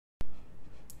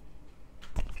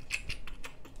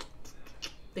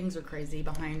Things are crazy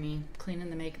behind me. Cleaning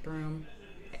the makeup room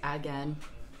again.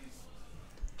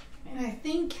 And I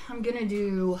think I'm going to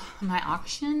do my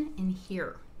auction in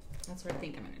here. That's what I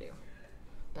think I'm going to do.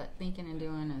 But thinking and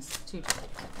doing is two totally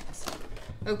different things.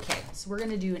 Okay, so we're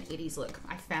going to do an 80s look.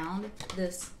 I found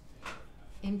this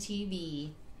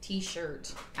MTV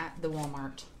t-shirt at the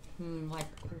Walmart like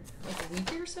a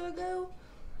week or so ago.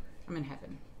 I'm in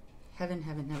heaven. Heaven,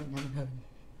 heaven, heaven, heaven, heaven.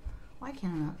 Why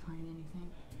can't I not find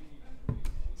anything?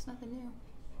 It's nothing new.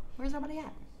 Where's everybody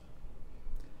at?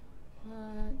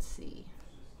 Let's see.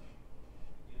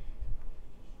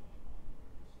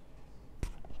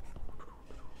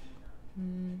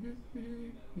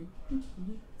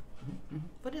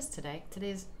 What is today?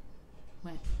 Today's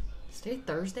what? Is today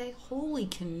Thursday? Holy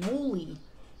cannoli.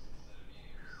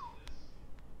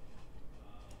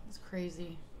 That's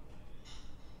crazy.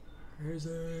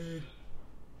 Crazy.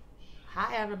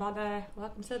 Hi everybody.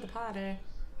 Welcome to the party.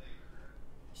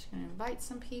 Just gonna invite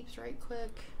some peeps right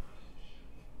quick.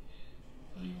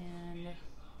 And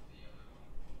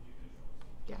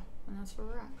yeah, and that's where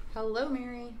we're at. Hello,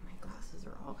 Mary. My glasses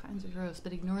are all kinds of gross,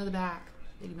 but ignore the back.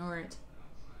 Ignore it.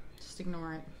 Just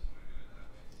ignore it.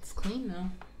 It's clean though.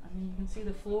 I mean, you can see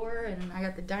the floor, and I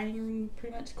got the dining room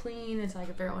pretty much clean. It's like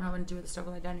I figure out what I want to do with the stuff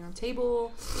on the dining room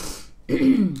table.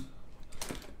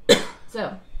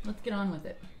 So let's get on with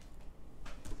it.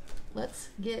 Let's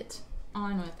get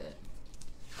on with it.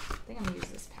 I think I'm gonna use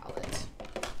this palette.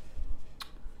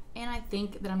 And I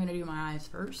think that I'm gonna do my eyes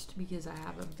first because I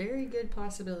have a very good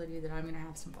possibility that I'm gonna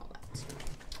have some fallout.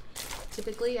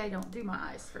 Typically, I don't do my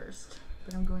eyes first,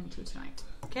 but I'm going to tonight.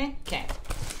 Okay? Okay.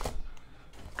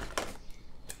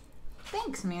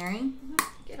 Thanks, Mary.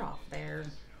 Get off there.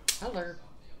 Hello.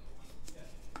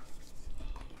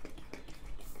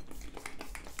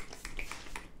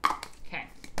 Okay.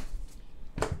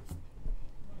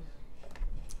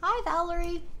 Hi,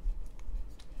 Valerie.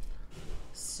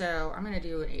 So I'm gonna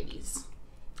do an 80s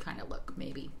kind of look,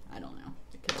 maybe. I don't know.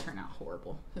 It could turn out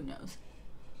horrible. Who knows?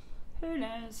 Who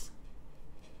knows?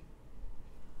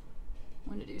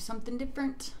 I'm gonna do something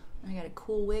different. I got a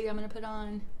cool wig I'm gonna put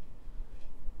on.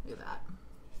 Look at that.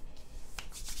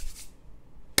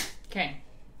 Okay.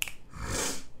 I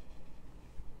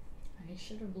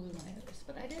should have blew my nose,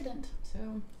 but I didn't.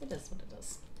 So it is what it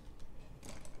is.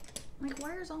 Like,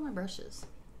 where's all my brushes?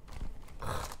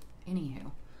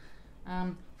 Anywho.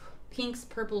 Pinks,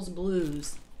 purples,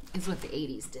 blues is what the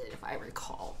 80s did, if I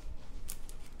recall.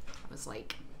 I was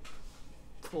like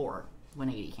 4 when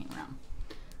 80 came around.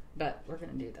 But we're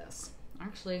gonna do this.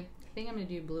 Actually, I think I'm gonna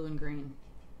do blue and green.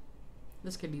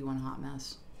 This could be one hot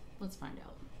mess. Let's find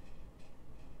out.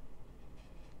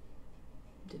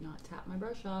 Did not tap my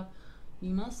brush off.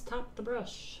 You must tap the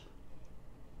brush.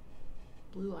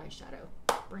 Blue eyeshadow.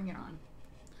 Bring it on.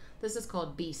 This is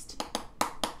called Beast.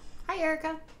 Hi,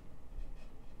 Erica.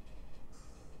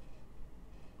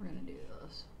 We're gonna do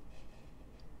this.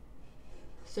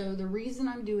 So the reason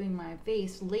I'm doing my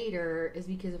face later is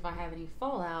because if I have any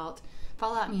fallout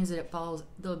means that it falls,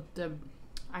 the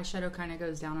eyeshadow kind of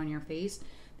goes down on your face.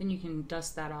 Then you can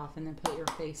dust that off and then put your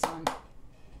face on.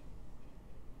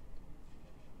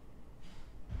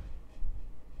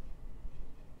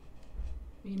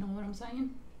 You know what I'm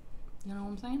saying? You know what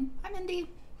I'm saying? Hi, Mindy.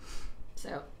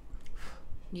 So,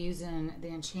 using the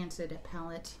Enchanted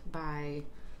palette by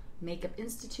Makeup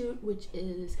Institute, which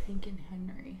is Hank and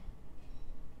Henry.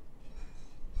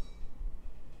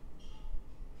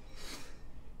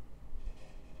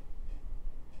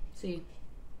 See,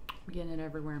 I'm getting it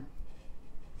everywhere.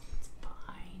 It's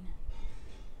fine.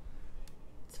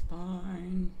 It's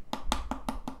fine.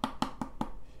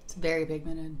 It's very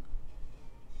pigmented.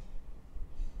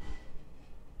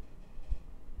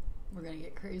 We're gonna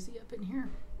get crazy up in here.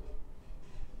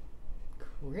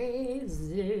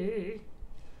 Crazy.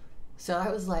 So I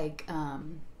was like, I've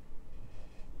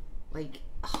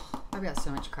got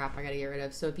so much crap I gotta get rid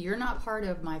of. So if you're not part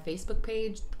of my Facebook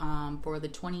page for the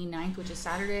 29th, which is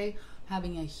Saturday, I'm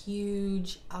having a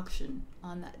huge auction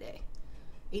on that day.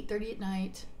 8:30 at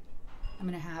night. I'm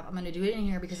gonna do it in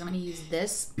here because I'm gonna use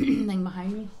this thing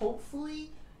behind me.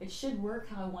 Hopefully it should work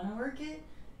how I wanna work it.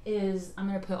 I'm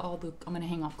gonna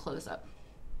hang off clothes up.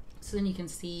 So then you can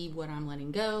see what I'm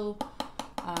letting go.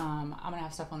 I'm gonna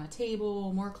have stuff on the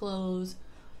table, more clothes.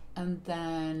 And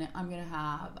then I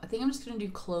think I'm just gonna do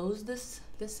clothes this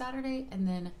Saturday, and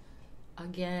then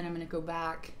again I'm gonna go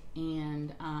back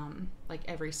and like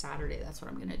every Saturday, that's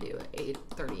what I'm gonna do at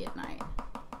 8:30 at night.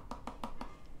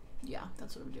 Yeah,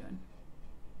 that's what I'm doing.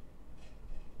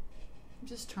 I'm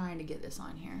just trying to get this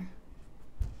on here.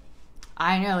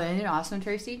 I know, isn't it awesome,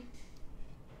 Tracy?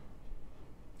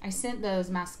 I sent those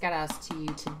mascaras to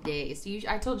you today. So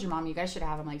I told your mom you guys should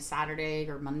have them like Saturday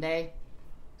or Monday.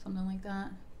 Something like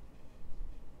that.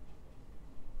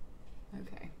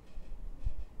 Okay.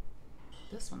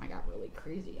 This one I got really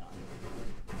crazy on.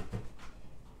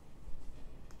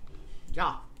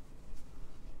 Yeah.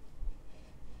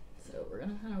 So we're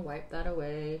going to kind of wipe that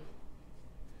away.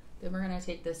 Then we're going to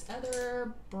take this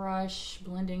other brush,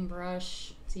 blending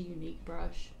brush. It's a unique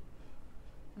brush.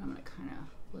 And I'm going to kind of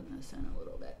blend this in a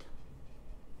little bit.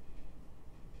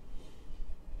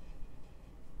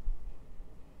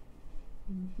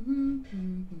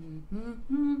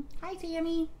 Hi,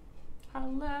 Tammy.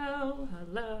 Hello,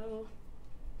 hello.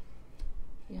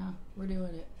 Yeah, we're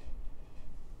doing it.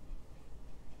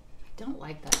 I don't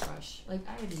like that brush. Like,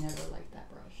 I have never liked that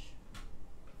brush.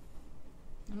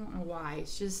 I don't know why.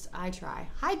 It's just, I try.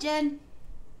 Hi, Jen.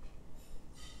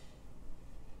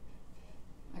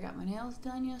 I got my nails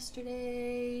done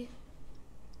yesterday.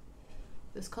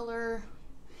 This color,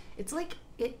 it's like,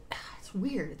 it's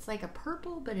weird. It's like a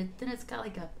purple, but then it's got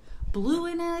like a blue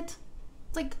in it.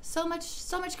 It's like so much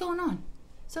going on.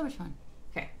 So much fun.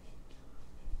 Okay.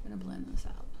 I'm gonna blend this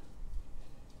out.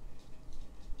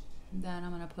 Then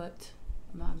I'm gonna put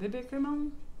my BB cream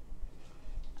on.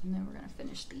 And then we're gonna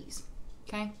finish these.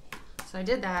 Okay? So I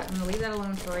did that. I'm gonna leave that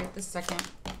alone for right this second.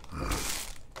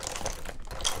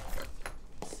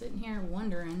 Sitting here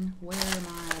wondering where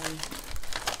my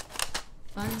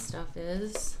fun stuff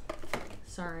is.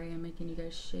 Sorry, I'm making you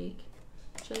guys shake.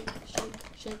 Shake, shake,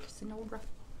 shake, Sinora.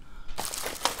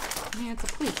 Man, it's a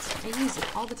plate. I use it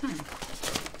all the time.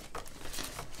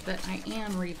 But I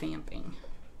am revamping.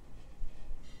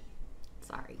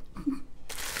 Sorry.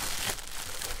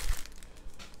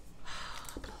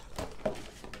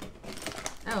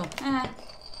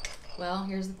 Well,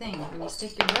 here's the thing. When you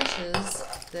stick your brushes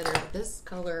that are this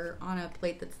color on a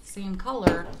plate that's the same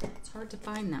color, it's hard to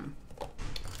find them.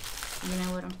 You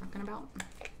know what I'm talking about?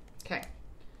 Okay.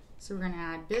 So we're going to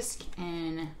add bisque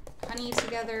and honey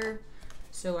together.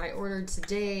 So I ordered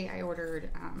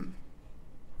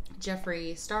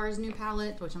Jeffree Star's new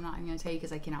palette, which I'm not even going to tell you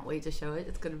because I cannot wait to show it.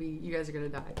 It's going to be, you guys are going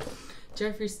to die.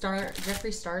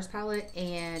 Jeffree Star's palette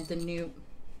and the new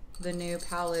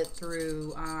palette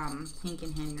through Hank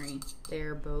and Henry.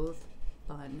 They're both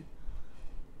fun.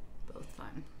 Both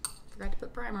fun. Forgot to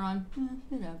put primer on.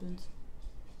 It happens.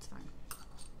 It's fine.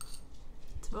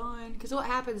 It's fine. Because what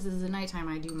happens is at nighttime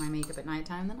I do my makeup at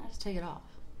nighttime, then I just take it off.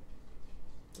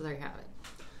 So there you have it.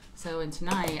 So and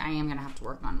tonight I am going to have to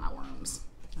work on my worms.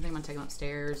 I think I'm going to take them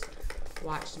upstairs,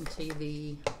 watch some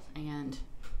TV, and,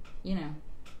 you know,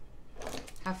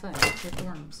 have fun with the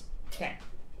worms. Okay.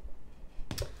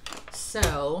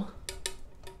 So,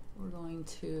 we're going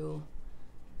to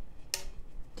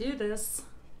do this.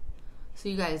 So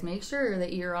you guys make sure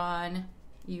that you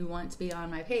want to be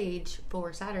on my page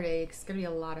for Saturday. It's going to be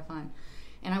a lot of fun.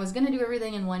 And I was going to do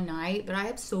everything in one night, but I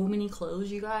have so many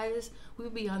clothes, you guys. We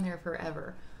would be on there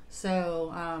forever.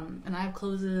 So, and I have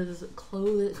clothes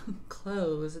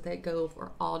that go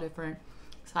for all different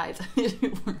sizes.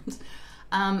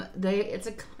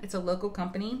 It's a local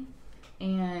company.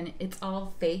 And it's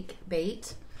all fake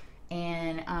bait.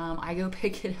 And I go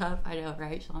pick it up. I know,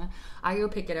 right, Shauna? I go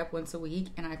pick it up once a week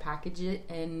and I package it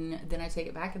and then I take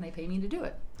it back and they pay me to do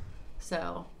it.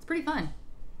 So it's pretty fun.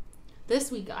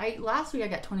 Last week I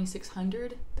got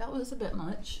 $2,600. That was a bit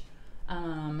much.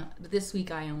 But this week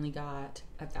I only got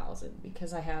 1,000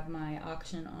 because I have my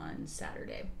auction on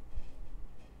Saturday.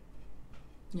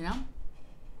 You know?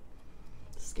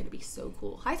 This is gonna be so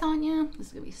cool. Hi, Tanya. This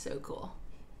is gonna be so cool.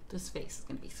 This face is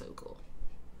going to be so cool.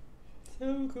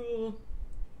 So cool.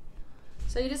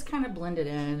 So you just kind of blend it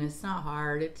in. It's not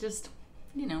hard. It's just,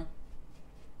 you know,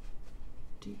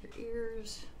 do your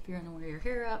ears. If you're going to wear your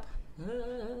hair up.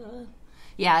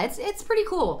 Yeah, it's pretty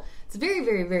cool. It's very,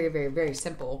 very, very, very, very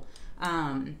simple.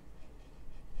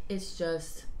 It's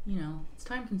just, you know, it's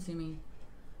time consuming.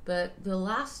 But the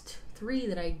last three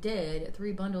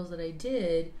bundles that I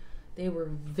did, they were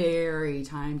very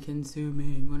time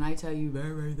consuming. When I tell you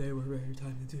they were very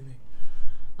time consuming.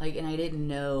 Like, and I didn't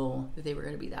know that they were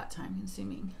going to be that time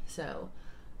consuming. So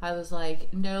I was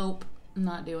like, nope, I'm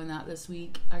not doing that this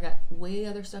week. I got way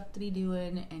other stuff to be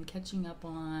doing and catching up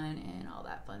on and all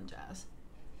that fun jazz.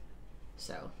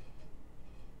 So,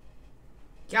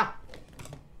 yeah.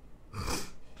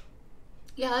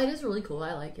 Yeah, it is really cool.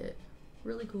 I like it.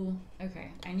 Really cool.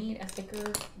 Okay, I need a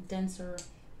thicker, denser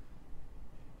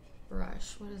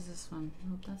brush. What is this one?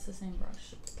 Oh, that's the same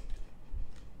brush.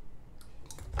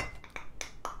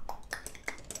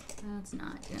 That's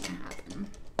not gonna happen.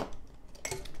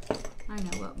 I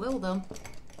know what will though.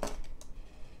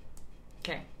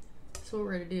 Okay, so what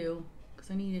we're gonna do,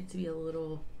 because I need it to be a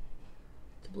little,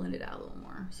 to blend it out a little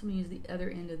more. So I'm gonna use the other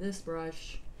end of this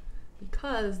brush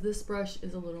because this brush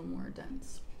is a little more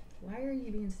dense. Why are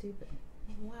you being stupid?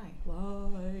 Why?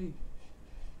 Why?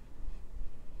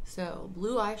 So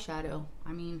blue eyeshadow,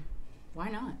 I mean, why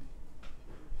not?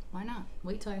 Why not?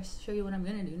 Wait till I show you what I'm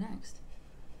gonna do next.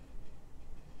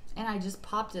 And I just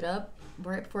popped it up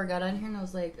right before I got on here and I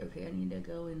was like, okay, I need to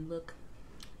go and look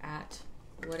at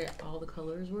what all the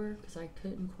colors were because I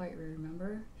couldn't quite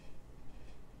remember.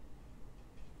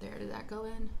 There, did that go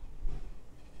in?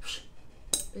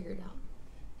 Figured out.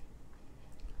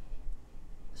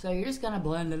 So you're just gonna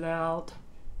blend it out.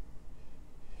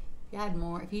 Add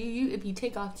more. If you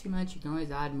take off too much, you can always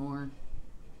add more.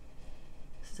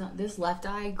 So this left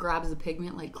eye grabs the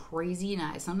pigment like crazy,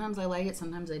 and sometimes I like it,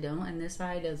 sometimes I don't. And this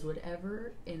eye does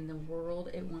whatever in the world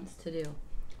it wants to do.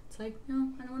 It's like,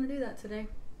 no, I don't want to do that today.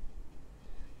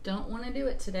 Don't want to do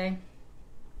it today.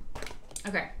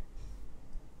 Okay.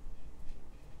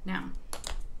 Now,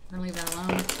 I'm gonna leave that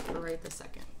alone for right this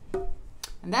second.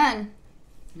 And then,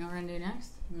 you know what we're gonna do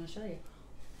next? I'm gonna show you.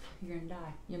 You're gonna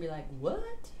die. You'll be like,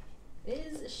 what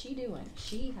is she doing?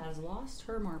 She has lost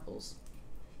her marbles.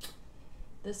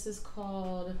 This is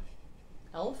called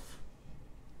Elf,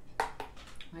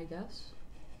 I guess.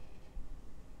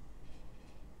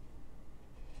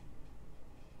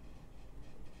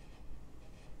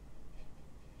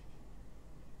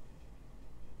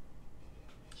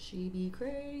 She be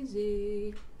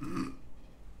crazy.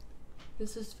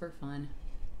 This is for fun.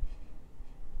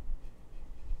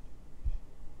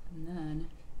 And then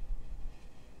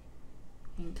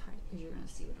hang tight because you're gonna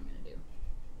see what I'm gonna do.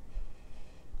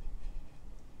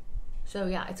 So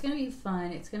yeah, it's gonna be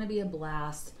fun. It's gonna be a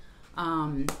blast.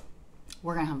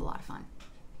 We're gonna have a lot of fun.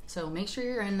 So make sure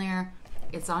you're in there.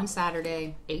 It's on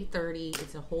Saturday, 8:30.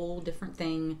 It's a whole different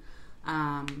thing.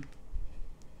 Yeah,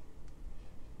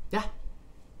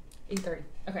 8:30.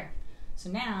 Okay. So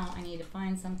now I need to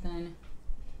find something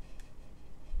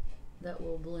that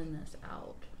will blend this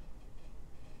out.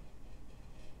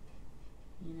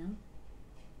 You know?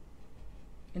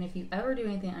 And if you ever do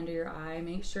anything under your eye,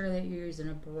 make sure that you're using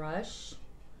a brush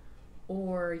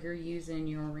or you're using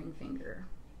your ring finger.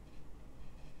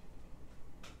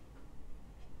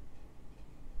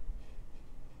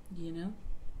 You know?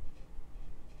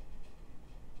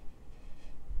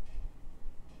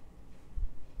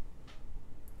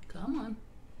 Come on.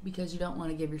 Because you don't want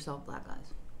to give yourself black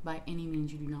eyes. By any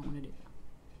means, you do not want to do that.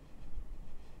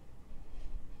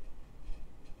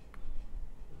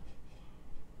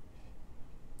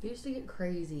 I used to get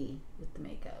crazy with the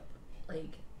makeup.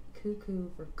 Like, cuckoo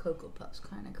for Cocoa Puffs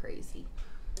kind of crazy.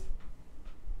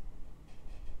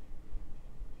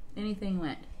 Anything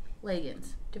went.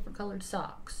 Leggings, different colored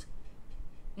socks.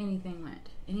 Anything went.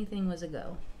 Anything was a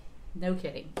go. No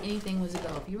kidding. Anything was a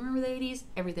go. If you remember the 80s,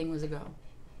 everything was a go.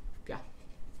 Yeah.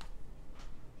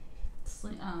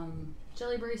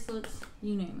 Jelly bracelets,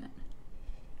 you name it.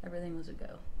 Everything was a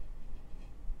go.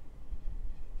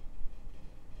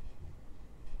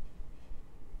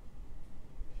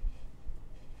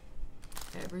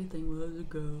 Everything was a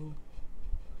go.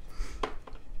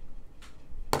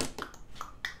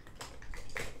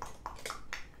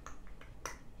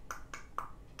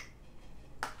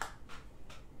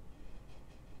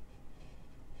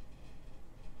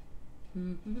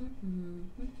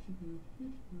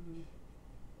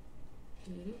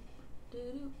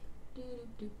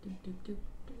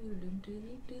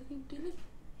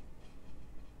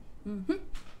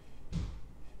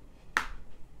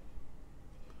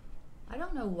 I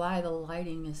don't know why the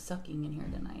lighting is sucking in here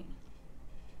tonight.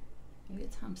 Maybe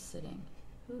it's how I'm sitting.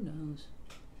 Who knows?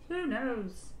 Who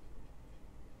knows?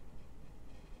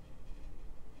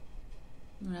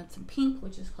 I'm gonna add some pink,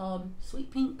 which is called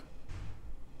Sweet Pink,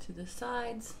 to the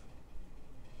sides.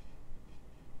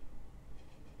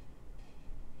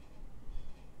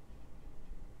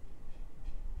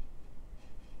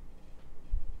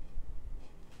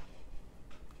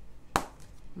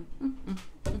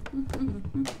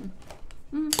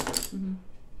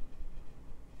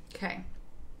 Okay.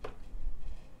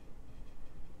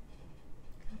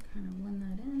 I'll kind of blend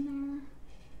that in there.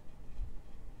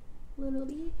 A little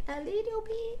bit.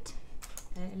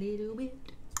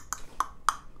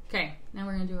 Okay, now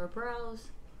we're gonna do our brows.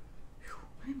 Whew,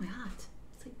 why am I hot?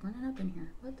 It's like burning up in here.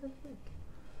 What the frick?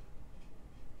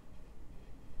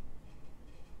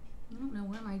 I don't know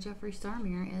where my Jeffree Star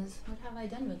mirror is. What have I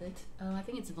done with it? Oh, I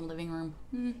think it's in the living room.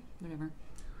 Whatever.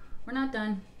 We're not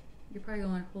done. You're probably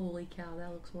going, holy cow,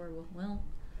 that looks horrible. Well,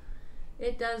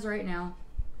 it does right now,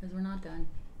 because we're not done.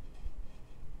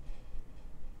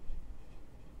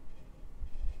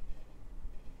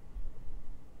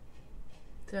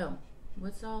 So,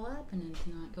 what's all happening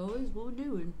tonight, guys? What we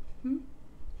doing?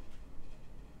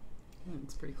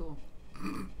 It's pretty cool.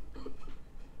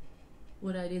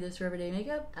 Would I do this for everyday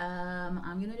makeup?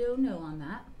 I'm gonna do no on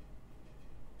that.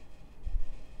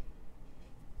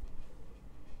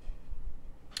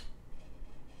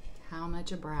 How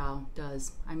much a brow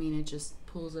does. I mean, it just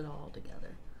pulls it all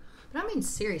together. But I'm being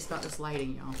serious about this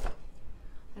lighting, y'all.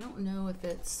 I don't know if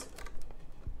it's...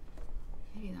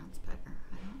 Maybe that's better.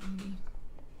 I don't maybe...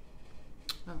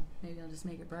 Oh, maybe I'll just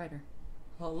make it brighter.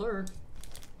 Holler.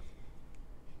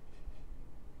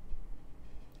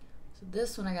 So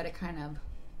this one I gotta kind of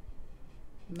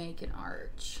make an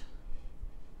arch.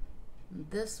 And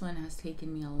this one has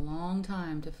taken me a long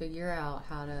time to figure out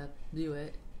how to do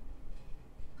it.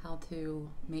 How to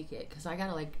make it, because I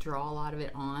gotta like draw a lot of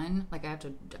it on. Like I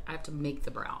have to make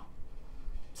the brow.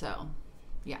 So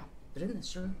yeah, but isn't this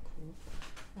sure cool?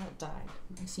 That died.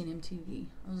 I seen MTV.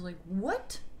 I was like,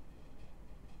 what?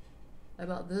 I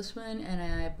bought this one and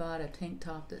I bought a tank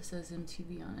top that says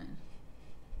MTV on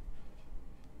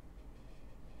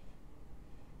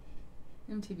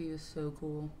it. MTV is so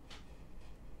cool.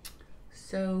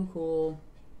 So cool.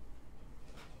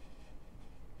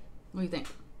 What do you think?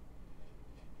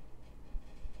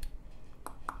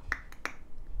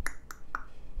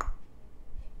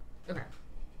 Okay.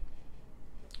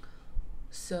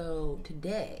 So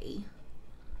today,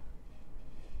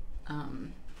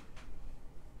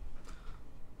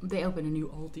 they opened a new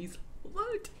Aldi's.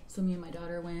 What? So me and my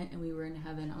daughter went and we were in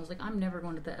heaven. I was like, I'm never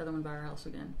going to the other one by our house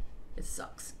again. It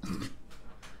sucks. I'm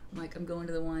like, I'm going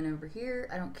to the one over here.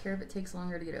 I don't care if it takes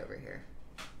longer to get over here.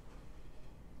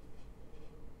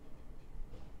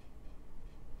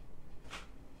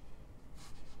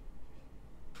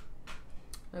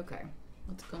 Okay,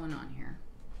 what's going on here?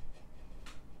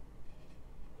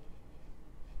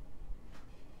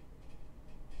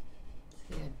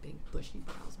 See, I had big bushy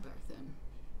brows back then.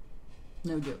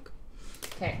 No joke.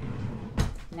 Okay,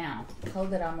 now,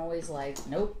 code that I'm always like,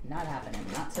 nope, not happening.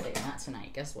 Not today, not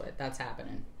tonight. Guess what? That's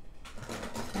happening.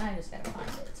 Now I just gotta find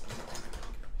it.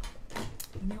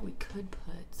 You know, we could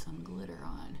put some glitter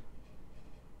on.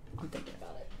 I'm thinking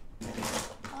about it. Yeah,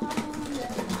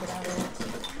 think about it.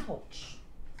 Ouch.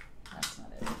 That's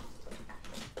not it.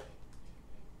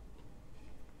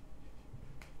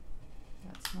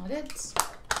 That's not it.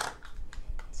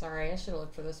 Sorry, I should have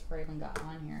looked for this before I even got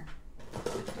on here.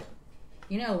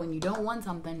 You know, when you don't want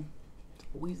something, it's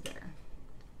always there.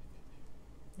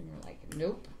 And you're like,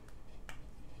 nope.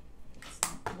 That's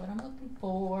not what I'm looking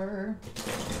for.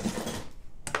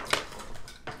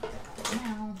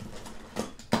 Now,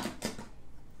 I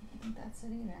don't think that's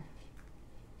it either.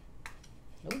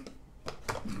 Nope.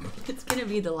 It's gonna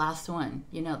be the last one.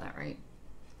 You know that, right?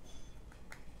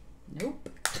 Nope.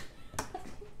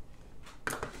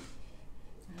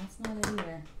 That's not it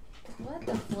either. What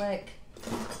the flick?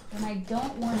 When I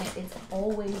don't want it, it's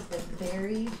always the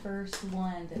very first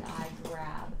one that I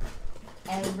grab.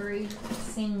 Every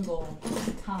single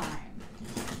time.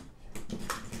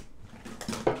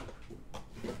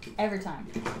 Every time.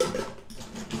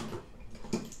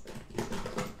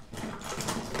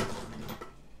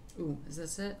 Ooh, is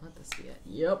this it? Let this be it.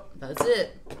 Yep, that's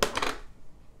it.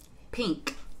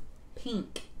 Pink.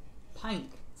 Pink.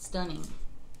 Pink. Stunning.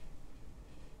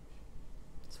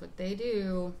 That's what they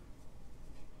do.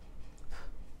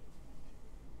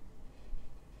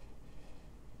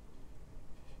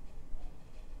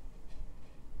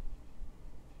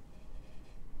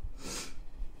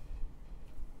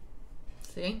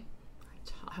 See?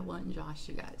 I want Josh,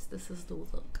 you guys. This is the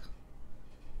look.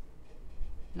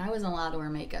 And I wasn't allowed to wear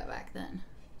makeup back then.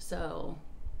 So,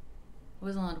 I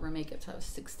wasn't allowed to wear makeup till I was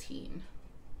 16.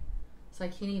 So I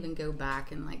can't even go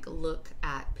back and like look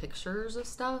at pictures of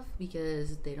stuff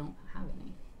because they don't have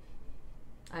any.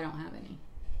 I don't have any.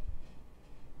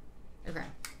 Okay.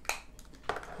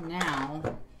 Now,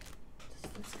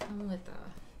 does this come with a...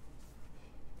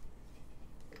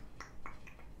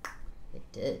 It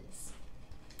does.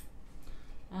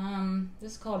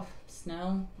 This is called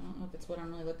Snow. I don't know if it's what I'm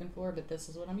really looking for, but this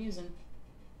is what I'm using.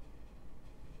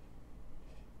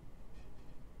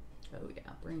 Oh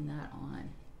yeah, bring that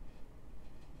on.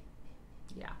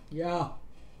 Yeah. Yeah.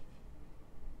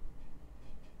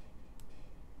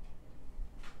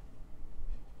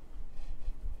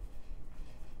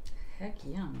 Heck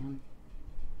yeah, man.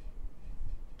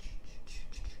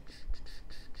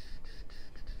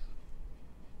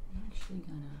 I'm actually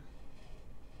gonna...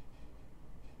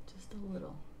 Just a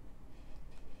little.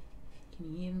 Can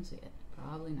you even see it?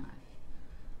 Probably not.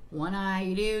 One eye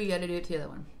you do, you gotta do it to the other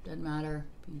one. Doesn't matter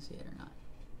if you can see it or not.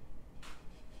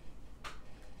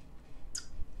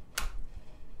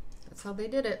 That's how they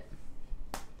did it.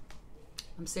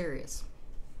 I'm serious.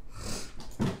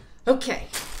 Okay,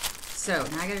 so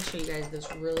now I gotta show you guys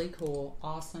this really cool,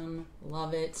 awesome,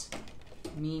 love it,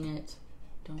 mean it,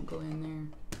 don't go in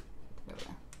there,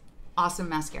 whatever. Awesome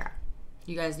mascara.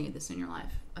 You guys need this in your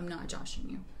life. I'm not joshing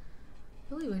you.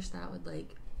 I really wish that would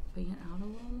like bring it out a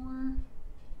little more.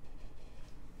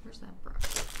 Where's that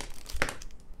brush?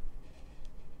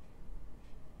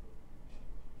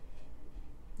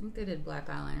 I think they did black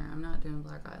eyeliner. I'm not doing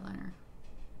black eyeliner.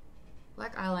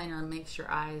 Black eyeliner makes your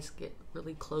eyes get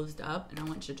really closed up, and I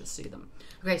want you to see them.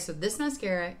 Okay, so this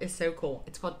mascara is so cool.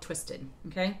 It's called Twisted,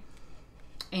 okay?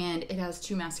 And it has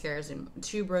two mascaras and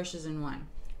two brushes in one.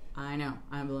 I know,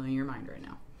 I'm blowing your mind right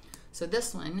now. So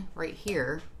this one right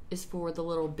here is for the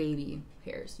little baby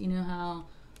hairs. You know how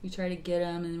you try to get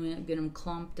them and we get them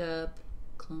clumped up,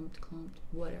 clumped,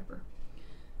 whatever.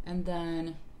 And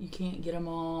then you can't get them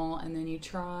all, and then you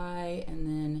try, and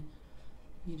then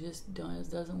you just don't, it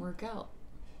doesn't work out.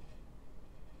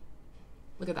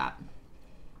 Look at that.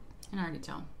 I can already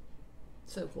tell.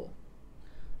 So cool.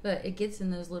 But it gets in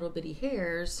those little bitty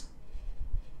hairs.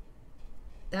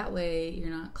 That way you're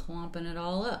not clumping it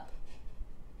all up.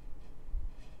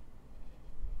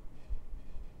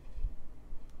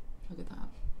 Look at that.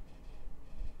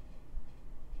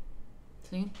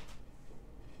 See?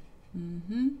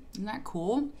 Isn't that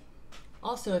cool?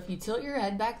 Also, if you tilt your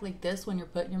head back like this when you're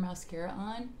putting your mascara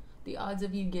on, the odds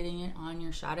of you getting it on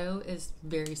your shadow is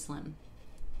very slim.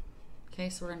 Okay,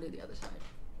 so we're gonna do the other side.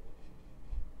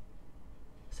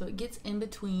 So it gets in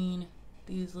between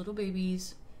these little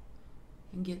babies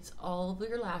and gets all of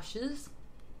your lashes.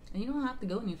 And you don't have to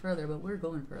go any further, but we're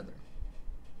going further.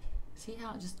 See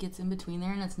how it just gets in between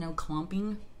there and it's no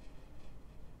clumping?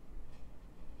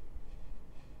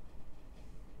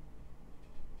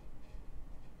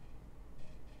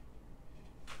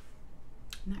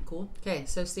 Isn't that cool? Okay,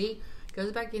 so see,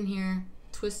 goes back in here,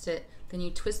 twist it, then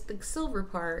you twist the silver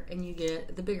part and you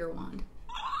get the bigger wand.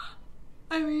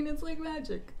 I mean, it's like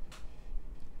magic.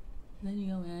 Then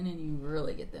you go in and you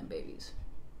really get them babies.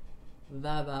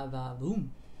 Va va va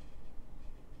boom.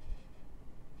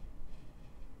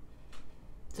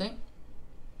 See?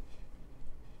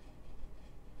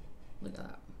 Look at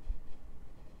that.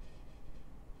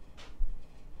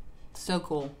 So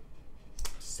cool.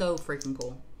 So freaking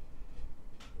cool.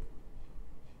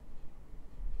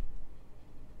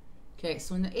 Okay,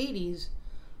 so in the 80s,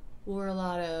 wore a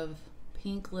lot of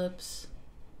pink lips,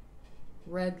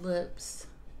 red lips,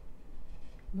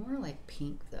 more like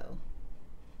pink though.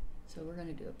 So we're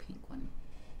gonna do a pink one.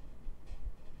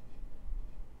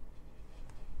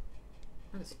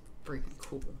 That is freaking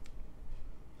cool.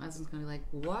 My husband's gonna be like,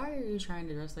 why are you trying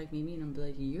to dress like Mimi? And I'm gonna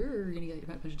be like, you're gonna get your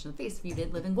punched in the face if you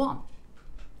did live in Guam.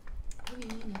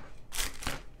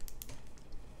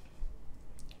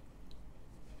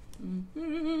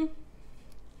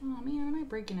 Oh man, am I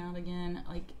breaking out again?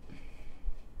 Like,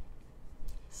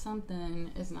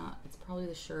 something is not. It's probably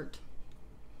the shirt.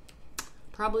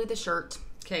 Probably the shirt.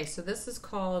 Okay, so this is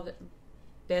called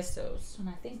Besos. And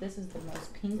I think this is the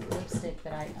most pink lipstick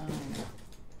that I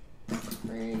own.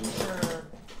 Pretty sure.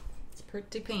 It's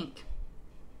pretty pink.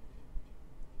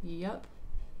 Yep.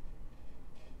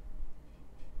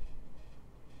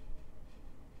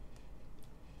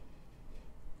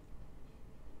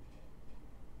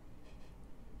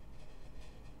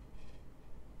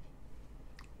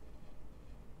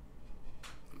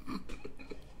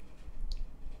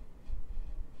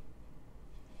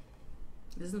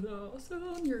 Isn't that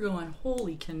awesome? You're going,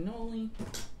 holy cannoli.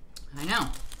 I know.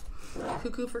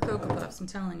 Cuckoo for Cocoa Puffs, I'm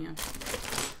telling you.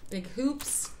 Big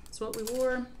hoops, that's what we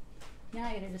wore. Now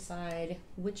I gotta decide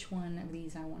which one of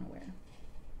these I want to wear.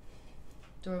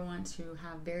 Do I want to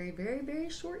have very, very, very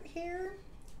short hair?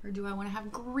 Or do I want to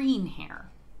have green hair?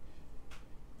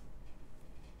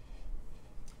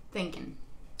 Thinking.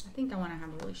 I think I want to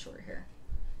have really short hair.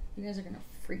 You guys are gonna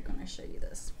freak when I show you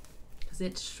this. Because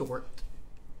it's short.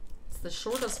 It's the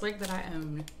shortest wig that I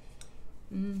own.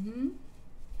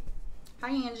 Hi,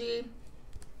 Angie.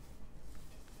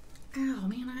 Ow,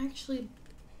 man, I actually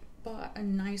bought a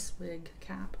nice wig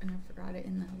cap and I forgot it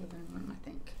in the living room, I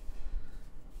think.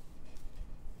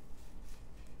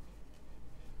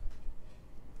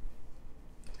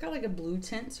 It's got like a blue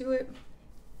tint to it.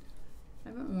 I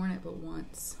haven't worn it but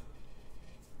once.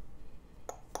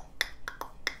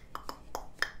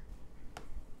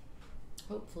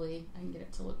 Hopefully I can get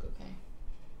it to look okay.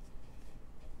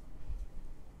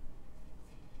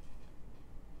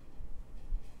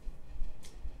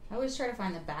 I always try to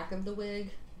find the back of the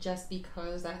wig just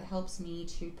because that helps me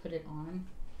to put it on.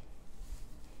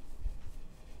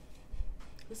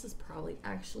 This is probably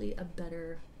actually a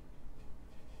better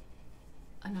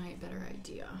better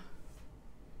idea.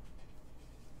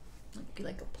 I'd be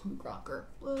like a punk rocker.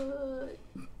 What?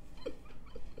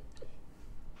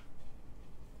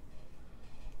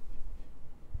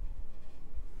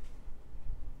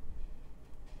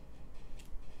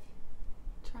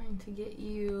 Trying to get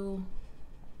you.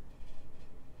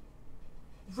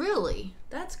 Really?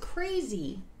 That's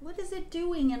crazy. What is it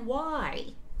doing and why?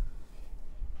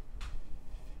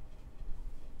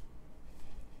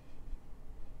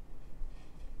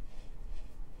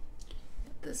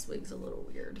 This wig's a little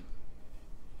weird.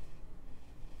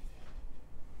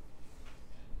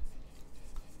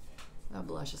 That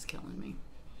blush is killing me.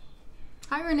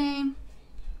 Hi, Renee.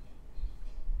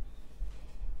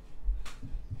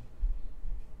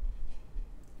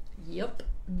 Yep,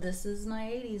 this is my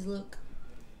 80s look.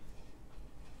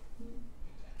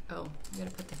 Oh, you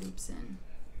gotta put the hoops in.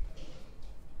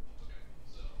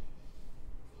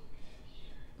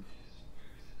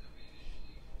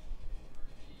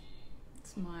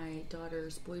 It's my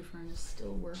daughter's boyfriend is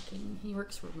still working. He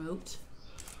works remote.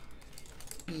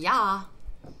 Yeah.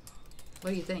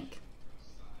 What do you think?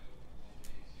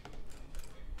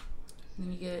 And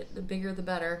then you get the bigger the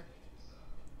better.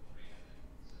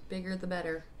 Bigger the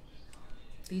better.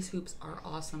 These hoops are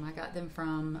awesome. I got them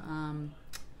from,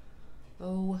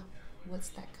 oh, what's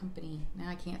that company? Now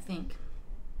I can't think.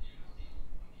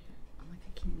 I'm like,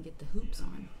 I can't even get the hoops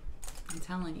on. I'm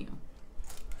telling you.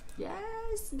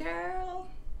 Yes, girl.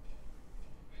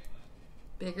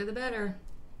 Bigger the better.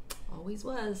 Always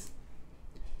was.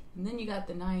 And then you got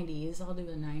the 90s. I'll do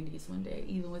the 90s one day,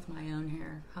 even with my own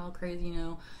hair. How crazy, you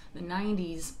know. The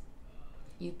 90s,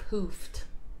 you poofed.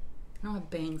 I don't have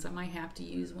bangs. I might have to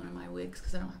use one of my wigs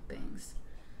because I don't have bangs.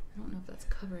 I don't know if that's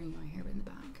covering my hair in the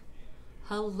back.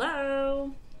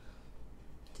 Hello.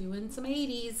 Doing some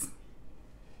 80s.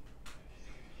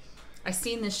 I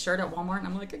seen this shirt at Walmart and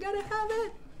I'm like, I gotta have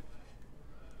it.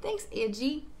 Thanks,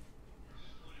 Edgy.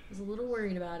 I was a little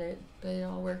worried about it, but it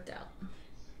all worked out.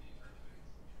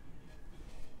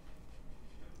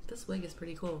 This wig is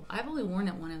pretty cool. I've only worn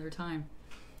it one other time,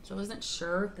 so I wasn't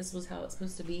sure if this was how it's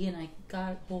supposed to be, and I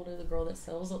got hold of the girl that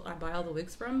sells, I buy all the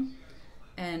wigs from,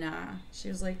 and she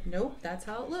was like, nope, that's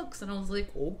how it looks, and I was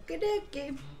like, okay,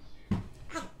 dokie.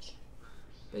 Ouch.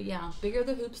 But yeah, bigger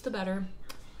the hoops, the better.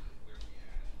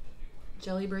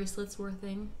 Jelly bracelets were a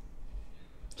thing.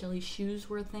 Jelly shoes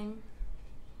were a thing.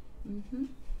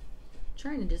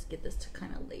 Trying to just get this to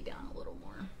kind of lay down a little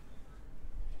more.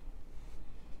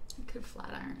 I could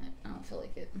flat iron it. I don't feel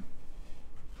like it.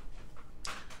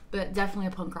 But definitely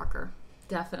a punk rocker.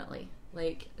 Definitely.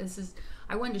 Like, this is,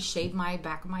 I wanted to shave my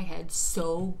back of my head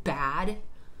so bad.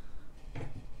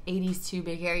 80s too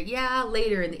big hair. Yeah,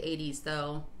 later in the 80s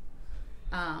though.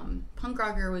 Punk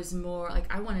rocker was more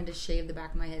like, I wanted to shave the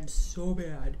back of my head so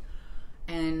bad.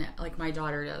 And like my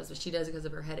daughter does, but she does it because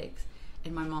of her headaches.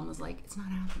 And my mom was like, it's not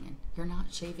happening. You're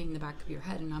not shaving the back of your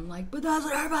head. And I'm like, but that's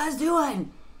what everybody's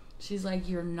doing. She's like,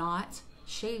 you're not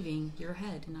shaving your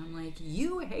head. And I'm like,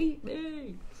 you hate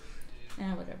me.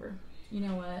 Eh, whatever. You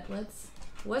know what?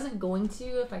 Wasn't going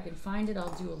to. If I can find it,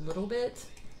 I'll do a little bit.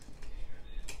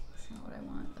 That's not what I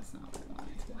want. That's not what I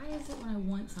want. Why is it when I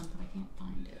want something, I can't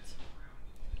find it?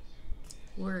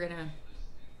 We're going to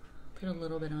put a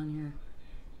little bit on here.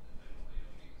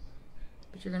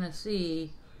 But you're going to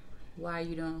see why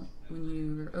you don't, when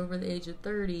you're over the age of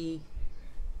 30,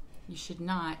 you should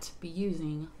not be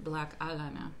using black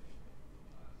eyeliner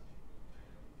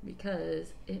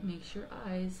because it makes your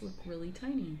eyes look really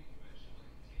tiny.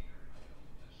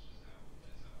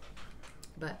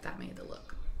 But that made the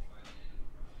look.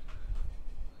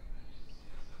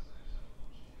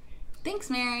 Thanks,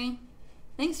 Mary.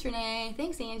 Thanks, Renee.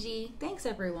 Thanks, Angie. Thanks,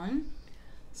 everyone.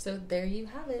 So there you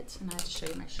have it. And I have to show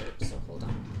you my shirt, so hold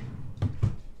on.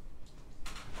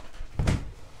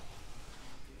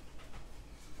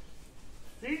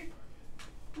 See?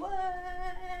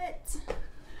 What?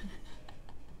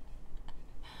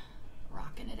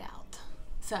 Rocking it out.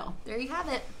 So there you have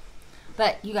it.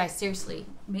 But you guys, seriously,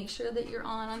 make sure that you're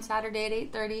on Saturday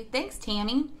at 8:30. Thanks,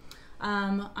 Tammy.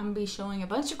 I'm going to be showing a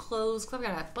bunch of clothes because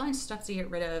I've got a bunch of stuff to get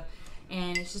rid of.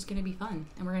 And it's just going to be fun.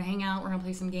 And we're going to hang out. We're going to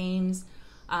play some games.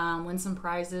 Win some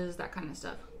prizes. That kind of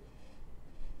stuff.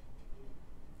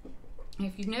 And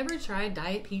if you've never tried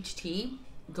Diet Peach Tea,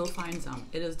 go find some.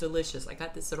 It is delicious. I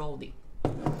got this at Aldi.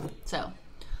 So,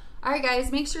 all right,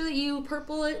 guys, make sure that you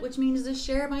purple it, which means to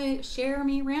share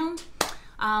me around,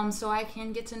 so I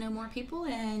can get to know more people,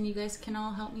 and you guys can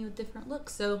all help me with different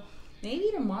looks. So maybe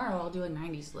tomorrow I'll do a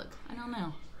 90s look. I don't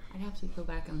know. I'd have to go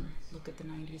back and look at the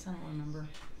 90s. I don't remember.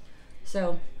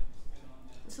 So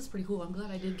this is pretty cool. I'm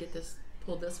glad I did get this,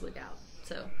 pulled this wig out.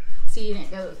 So see, and it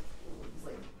goes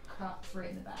like cups right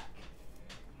in the back.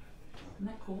 Isn't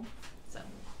that cool? So,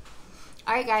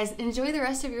 all right, guys, enjoy the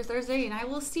rest of your Thursday, and I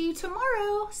will see you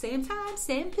tomorrow. Same time,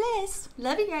 same place.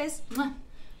 Love you guys. Mwah.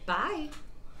 Bye.